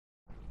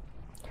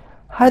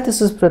Hi,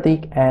 this is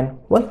Pratik and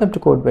welcome to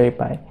Code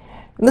Verify.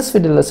 In this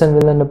video lesson,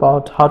 we'll learn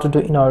about how to do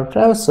inorder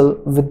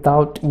traversal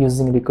without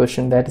using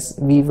recursion. That is,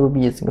 we will be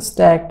using a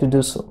stack to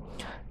do so.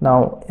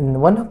 Now, in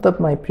one of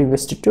my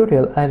previous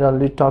tutorial, I had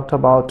already talked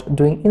about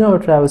doing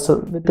inorder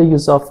traversal with the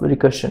use of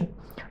recursion.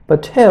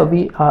 But here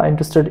we are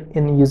interested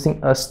in using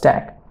a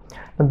stack.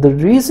 Now, the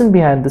reason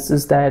behind this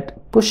is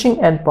that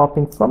pushing and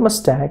popping from a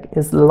stack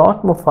is a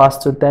lot more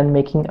faster than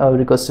making a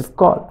recursive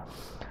call.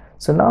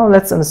 So now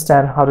let's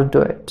understand how to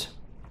do it.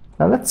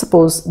 Now let's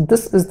suppose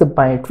this is the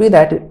binary tree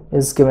that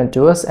is given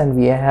to us, and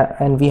we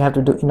have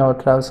to do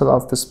inorder traversal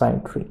of this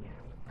binary tree.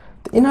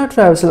 The inorder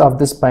traversal of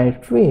this binary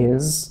tree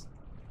is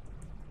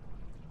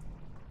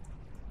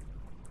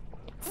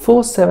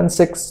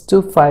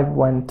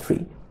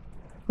 4762513.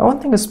 Now one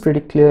thing is pretty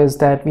clear is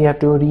that we have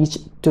to reach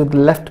to the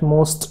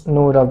leftmost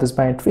node of this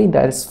binary tree,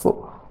 that is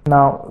 4.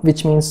 Now,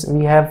 which means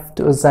we have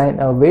to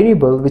assign a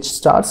variable which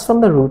starts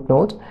from the root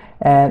node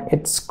and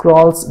it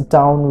scrolls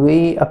down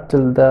way up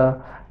till the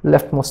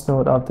leftmost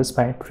node of this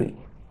binary tree.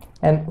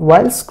 And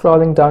while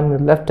scrolling down in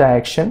the left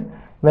direction,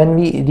 when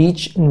we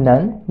reach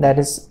none, that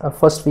is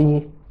first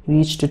we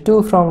reach to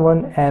 2 from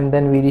 1 and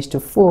then we reach to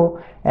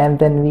 4, and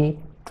then we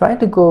try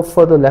to go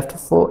further left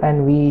of 4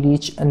 and we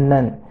reach a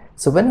none.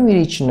 So when we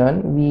reach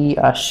none, we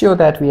are sure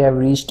that we have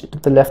reached to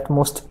the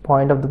leftmost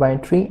point of the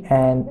binary tree,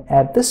 and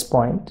at this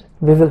point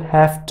we will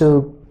have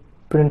to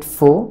print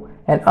 4,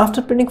 and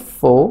after printing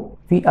 4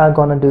 we are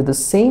gonna do the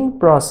same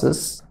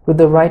process with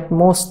the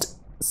rightmost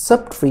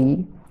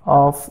subtree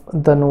of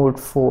the node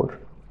 4.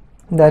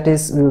 That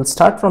is, we will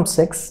start from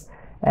 6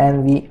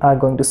 and we are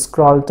going to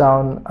scroll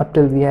down up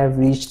till we have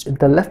reached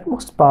the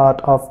leftmost part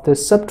of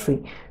this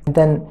subtree.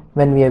 Then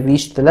when we have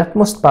reached the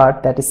leftmost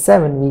part, that is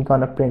 7, we're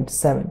gonna print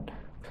 7.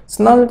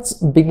 So now let's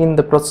begin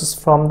the process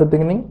from the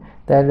beginning.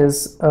 That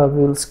is, we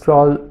will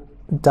scroll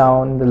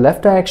down the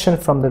left direction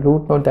from the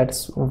root node, that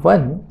is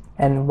 1,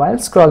 and while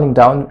scrolling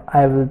down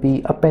I will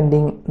be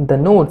appending the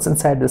nodes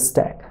inside the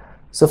stack.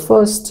 So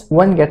first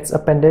 1 gets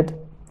appended,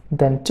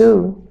 then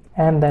 2,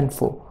 and then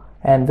 4.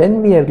 And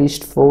when we have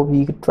reached 4,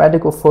 we try to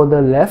go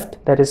further left,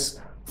 that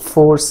is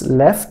 4's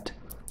left.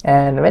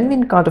 And when we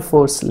encounter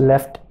 4's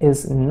left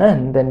is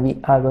none, then we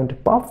are going to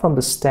pop from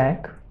the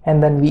stack,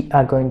 and then we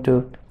are going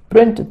to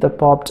print the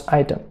popped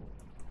item.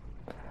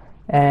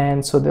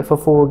 And so therefore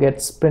 4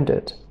 gets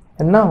printed.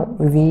 And now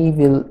we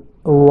will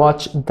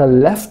watch the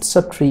left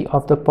subtree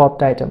of the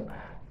popped item.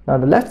 Now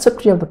the left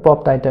subtree of the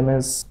popped item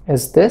is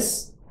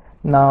this.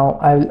 Now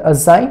I will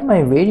assign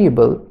my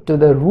variable to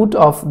the root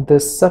of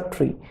this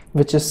subtree,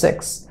 which is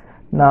 6.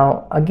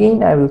 Now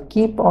again I will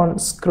keep on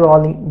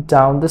scrolling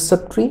down the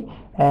subtree,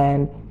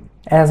 and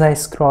as I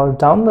scroll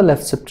down the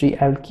left subtree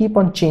I will keep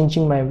on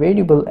changing my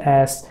variable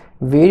as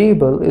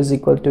variable is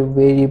equal to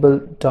variable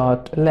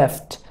dot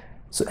left.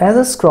 So as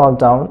I scroll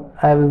down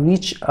I will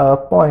reach a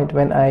point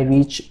when I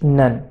reach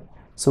none.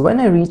 So when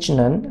I reach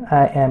none,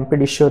 I am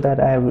pretty sure that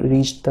I have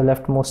reached the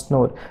leftmost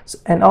node. So,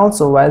 and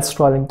also while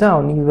scrolling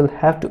down, you will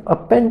have to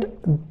append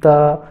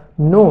the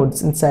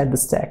nodes inside the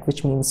stack,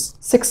 which means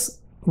 6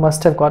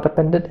 must have got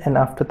appended, and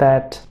after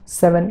that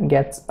 7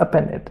 gets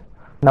appended.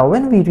 Now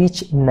when we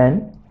reach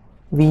none,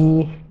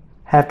 we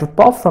have to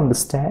pop from the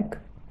stack,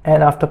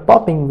 and after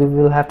popping we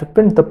will have to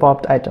print the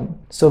popped item.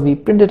 So we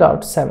printed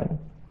out 7.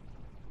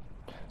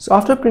 So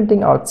after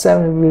printing out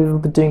 7, we will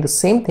be doing the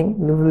same thing.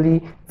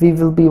 We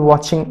will be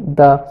watching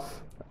the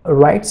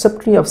right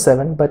subtree of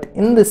 7, but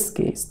in this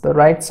case the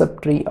right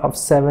subtree of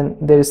 7,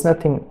 there is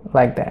nothing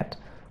like that.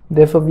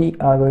 Therefore we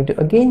are going to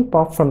again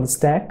pop from the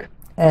stack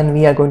and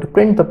we are going to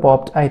print the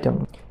popped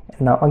item.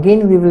 And now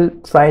again we will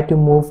try to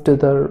move to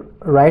the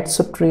right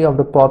subtree of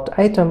the popped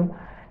item,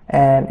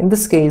 and in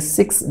this case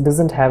 6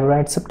 doesn't have a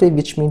right subtree,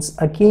 which means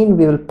again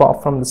we will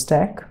pop from the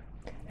stack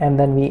and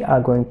then we are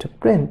going to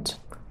print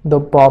the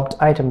popped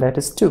item, that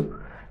is 2.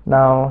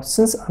 Now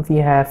since we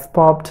have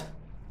popped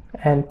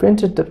and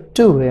printed the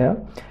 2 here,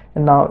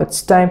 and now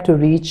it's time to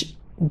reach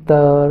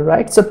the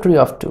right subtree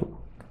of 2,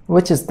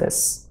 which is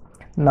this.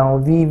 Now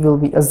we will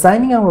be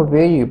assigning our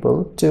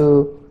variable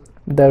to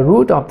the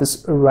root of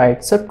this right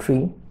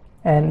subtree,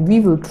 and we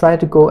will try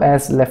to go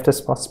as left as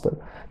possible.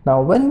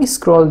 Now when we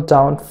scroll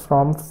down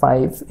from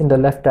 5 in the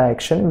left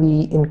direction,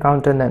 we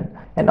encounter none,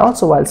 and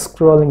also while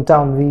scrolling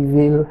down we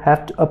will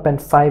have to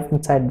append 5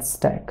 inside the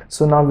stack.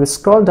 So now we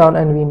scroll down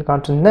and we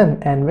encounter none,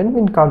 and when we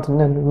encounter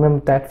none,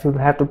 remember that we will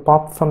have to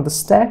pop from the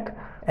stack,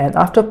 and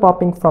after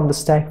popping from the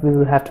stack we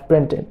will have to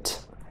print it.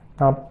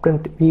 Now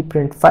we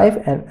print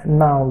 5, and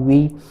now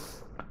we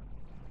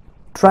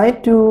try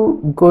to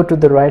go to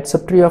the right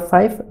subtree of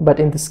 5, but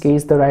in this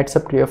case the right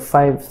subtree of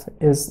 5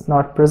 is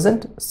not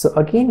present. So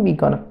again we're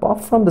gonna pop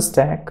from the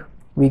stack,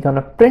 we're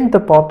gonna print the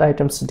popped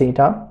items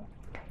data,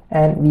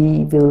 and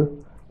we will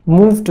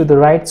move to the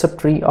right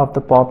subtree of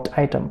the popped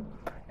item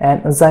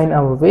and assign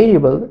our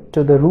variable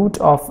to the root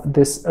of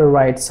this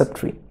right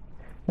subtree.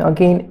 Now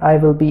again I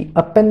will be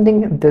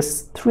appending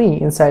this 3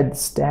 inside the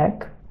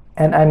stack,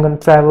 and I'm going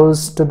to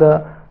traverse to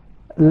the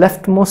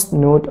leftmost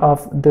node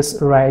of this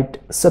right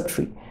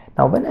subtree.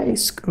 Now when I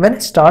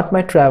start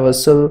my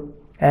traversal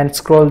and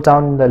scroll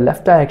down in the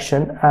left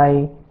direction,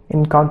 I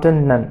encounter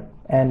none.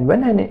 And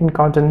when I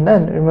encounter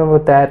none, remember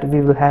that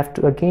we will have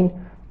to again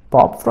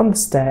pop from the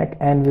stack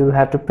and we will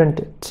have to print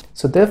it.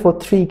 So therefore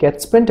 3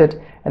 gets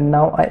printed, and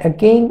now I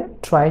again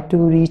try to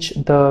reach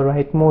the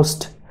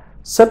rightmost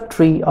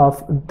subtree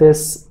of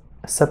this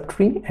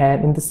subtree,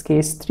 and in this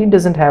case 3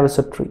 doesn't have a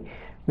subtree,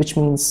 which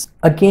means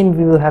again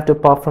we will have to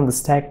pop from the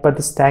stack, but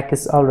the stack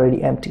is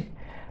already empty.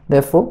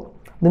 Therefore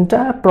the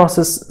entire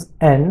process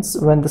ends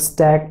when the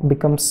stack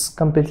becomes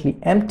completely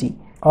empty,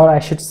 or I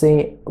should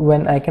say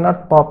when I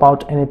cannot pop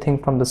out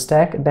anything from the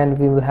stack. Then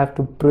we will have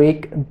to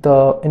break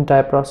the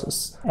entire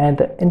process, and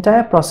the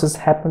entire process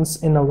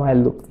happens in a while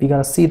loop. We're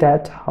gonna see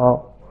that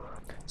how.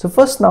 So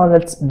first, now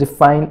let's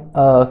define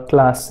a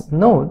class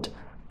node,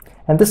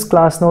 and this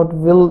class node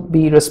will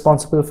be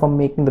responsible for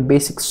making the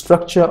basic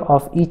structure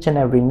of each and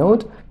every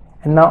node.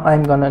 And now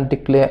I'm gonna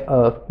declare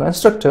a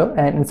constructor,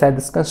 and inside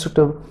this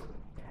constructor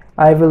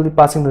I will be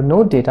passing the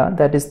node data,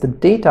 that is the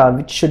data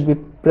which should be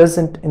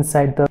present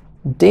inside the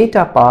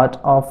data part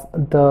of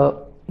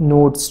the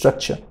node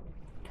structure.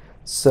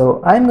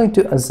 So I'm going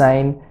to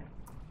assign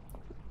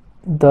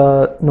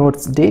the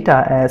node's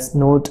data as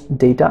node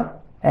data,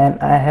 and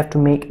I have to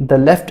make the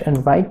left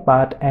and right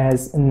part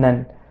as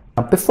none.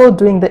 Now, before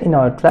doing the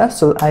inorder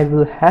traversal, I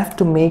will have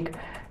to make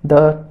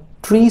the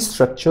tree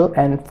structure,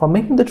 and for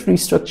making the tree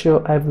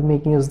structure I will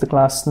make use the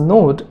class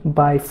node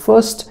by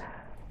first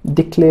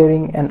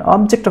declaring an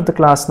object of the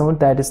class node,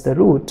 that is the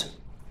root.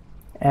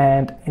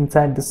 And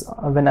inside this,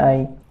 when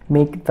I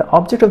make the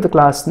object of the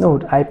class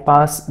node, I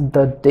pass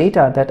the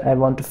data that I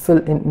want to fill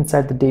in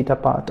inside the data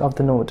part of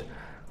the node.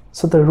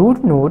 So the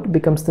root node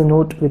becomes the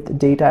node with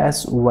data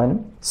as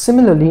 1.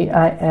 Similarly,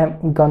 I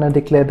am gonna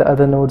declare the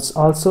other nodes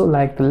also,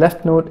 like the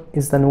left node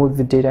is the node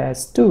with data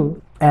as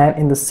 2, and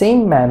in the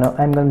same manner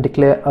I'm gonna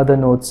declare other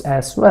nodes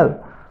as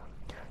well.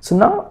 So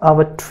now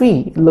our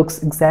tree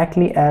looks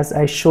exactly as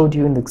I showed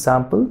you in the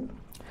example.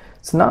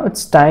 So now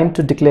it's time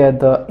to declare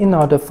the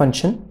inorder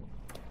function.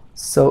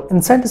 So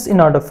inside this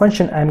inorder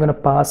function, I'm going to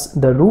pass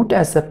the root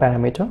as a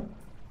parameter,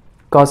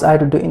 because I have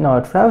to do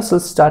inorder traversal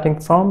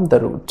starting from the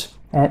root.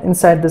 And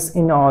inside this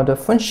inorder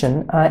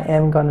function, I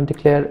am going to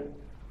declare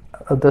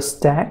the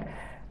stack.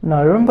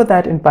 Now remember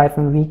that in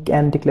Python we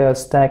can declare a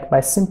stack by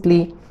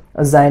simply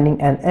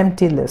assigning an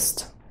empty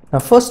list. Now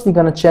first we're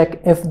gonna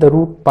check if the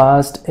root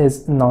passed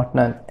is not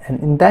none,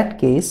 and in that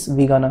case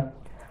we're gonna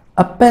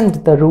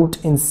append the root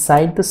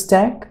inside the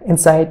stack,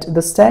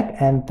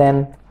 and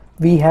then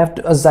we have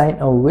to assign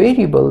a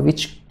variable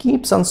which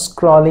keeps on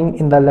scrolling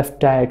in the left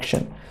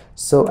direction.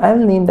 So I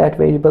will name that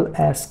variable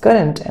as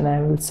current, and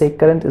I will say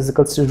current is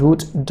equals to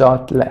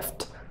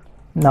root.left.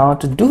 Now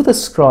to do the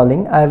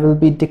scrolling, I will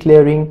be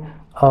declaring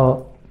a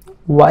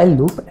while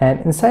loop,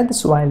 and inside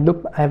this while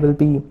loop I will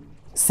be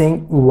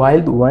saying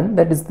while 1,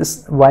 that is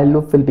this while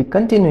loop will be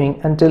continuing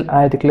until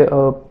I declare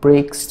a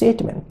break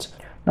statement.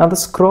 Now the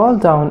scroll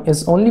down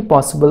is only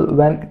possible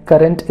when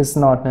current is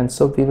not none,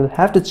 so we will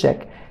have to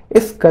check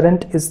if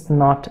current is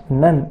not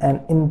none,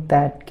 and in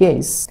that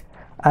case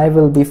I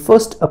will be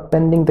first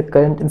appending the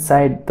current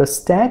inside the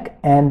stack,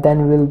 and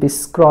then we'll be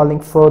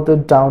scrolling further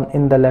down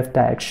in the left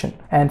direction,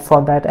 and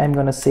for that I'm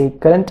gonna say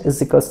current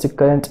is equals to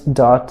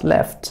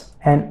current.left.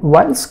 And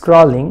while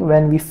scrolling,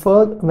 when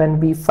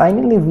we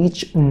finally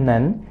reach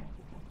none,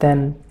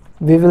 then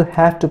we will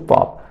have to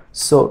pop.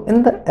 So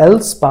in the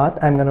else part,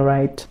 I'm going to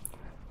write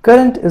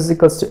current is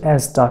equals to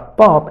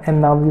s.pop,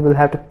 and now we will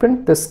have to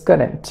print this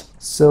current.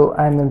 So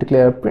I'm going to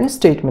declare a print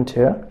statement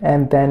here,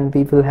 and then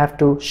we will have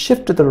to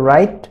shift to the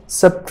right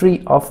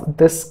subtree of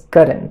this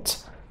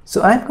current.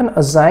 So I'm going to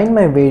assign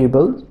my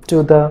variable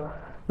to the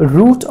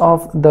root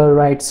of the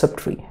right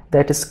subtree,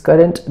 that is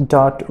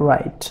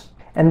current.right.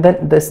 And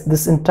then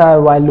this entire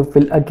while loop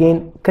will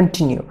again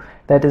continue,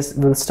 that is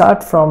will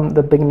start from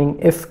the beginning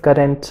if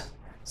current.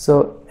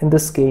 So in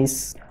this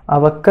case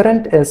our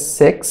current is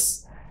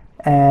 6,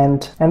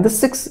 and the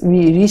 6,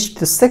 we reached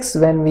the 6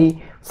 when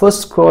we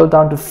first scroll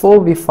down to 4,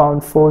 we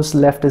found 4's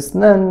left is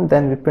none,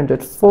 then we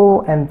printed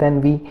 4, and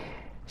then we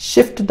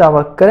shifted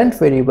our current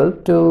variable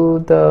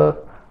to the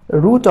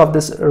root of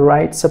this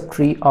right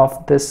subtree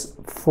of this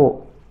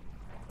 4.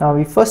 Now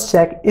we first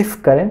check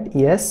if current,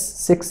 yes,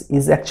 6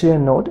 is actually a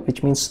node,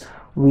 which means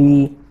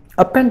we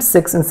append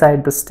 6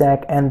 inside the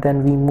stack, and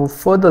then we move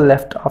further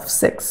left of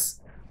 6,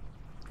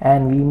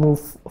 and we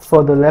move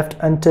further left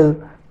until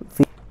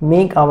we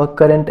make our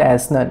current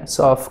as none.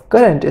 So our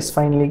current is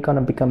finally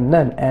gonna become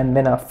none, and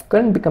when our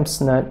current becomes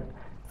none,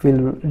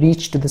 we'll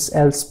reach to this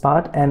else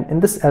part, and in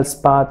this else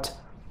part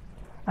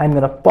I'm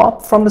gonna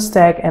pop from the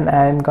stack, and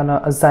I'm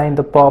gonna assign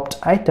the popped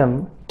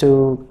item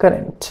to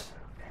current.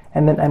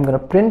 And then I'm going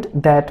to print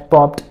that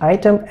popped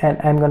item, and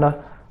I'm going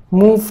to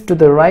move to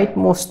the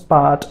rightmost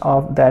part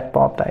of that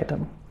popped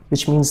item,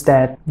 which means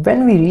that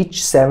when we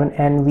reach 7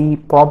 and we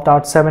popped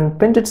out 7,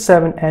 printed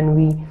 7, and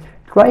we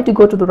try to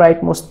go to the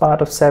rightmost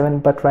part of 7,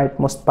 but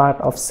rightmost part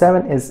of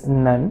 7 is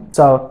none,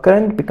 so our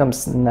current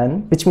becomes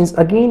none, which means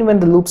again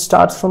when the loop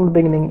starts from the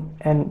beginning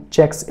and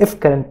checks if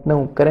current,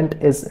 no, current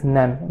is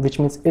none, which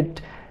means it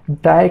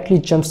directly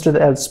jumps to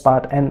the else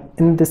part, and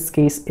in this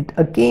case it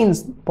again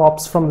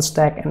pops from the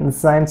stack and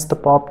assigns the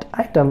popped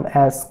item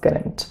as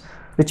current,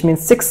 which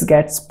means 6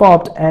 gets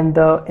popped and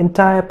the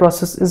entire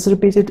process is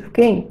repeated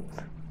again.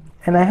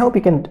 And I hope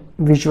you can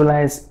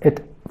visualize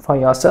it for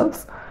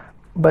yourself.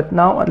 But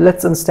now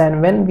let's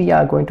understand when we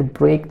are going to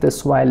break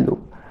this while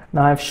loop.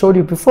 Now I've showed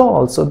you before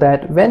also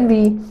that when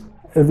we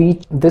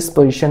reach this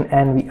position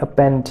and we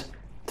append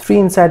 3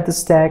 inside the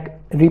stack,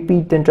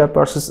 repeat the entire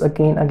process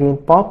again,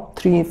 pop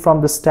 3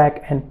 from the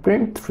stack and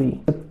print 3.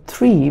 The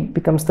 3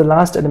 becomes the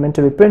last element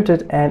to be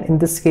printed, and in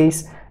this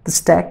case the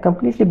stack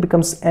completely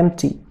becomes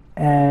empty.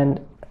 And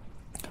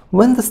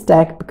when the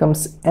stack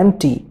becomes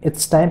empty,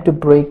 it's time to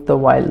break the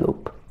while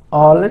loop.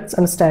 Or let's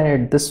understand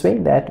it this way,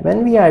 that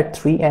when we are at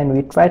 3 and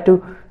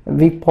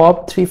we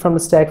pop 3 from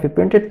the stack, we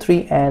printed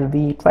 3, and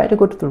we try to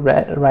go to the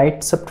right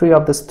subtree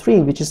of this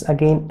 3, which is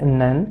again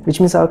none, which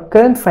means our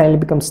current finally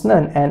becomes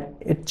none, and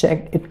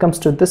it comes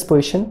to this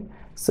position.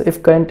 So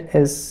if current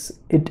is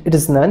it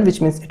is none,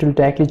 which means it will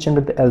directly jump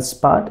to the else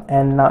part,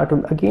 and now it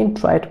will again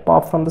try to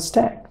pop from the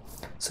stack.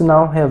 So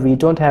now here we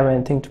don't have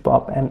anything to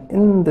pop, and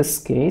in this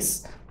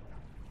case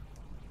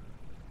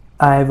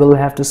I will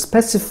have to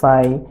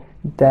specify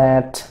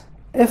that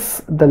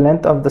if the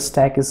length of the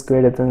stack is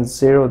greater than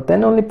 0,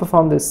 then only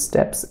perform these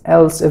steps.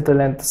 Else, if the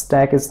length of the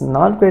stack is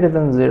not greater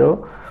than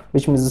 0,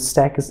 which means the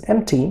stack is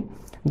empty,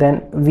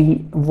 then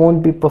we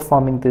won't be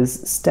performing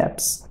these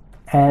steps.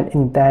 And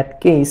in that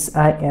case,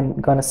 I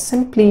am gonna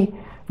simply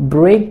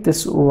break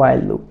this while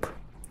loop.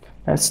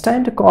 Now it's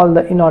time to call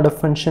the inorder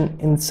function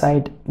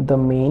inside the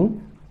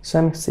main. So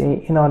I'm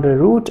saying inorder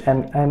root,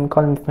 and I'm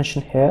calling the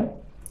function here.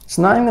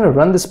 So now I'm going to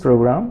run this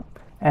program,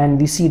 and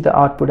we see the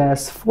output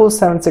as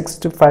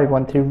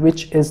 4762,513,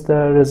 which is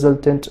the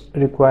resultant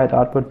required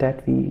output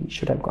that we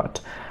should have got.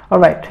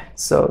 Alright,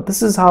 so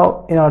this is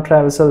how inorder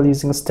traversal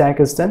using a stack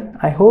is done.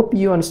 I hope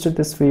you understood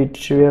this video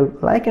tutorial.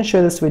 Like and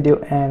share this video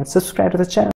and subscribe to the channel.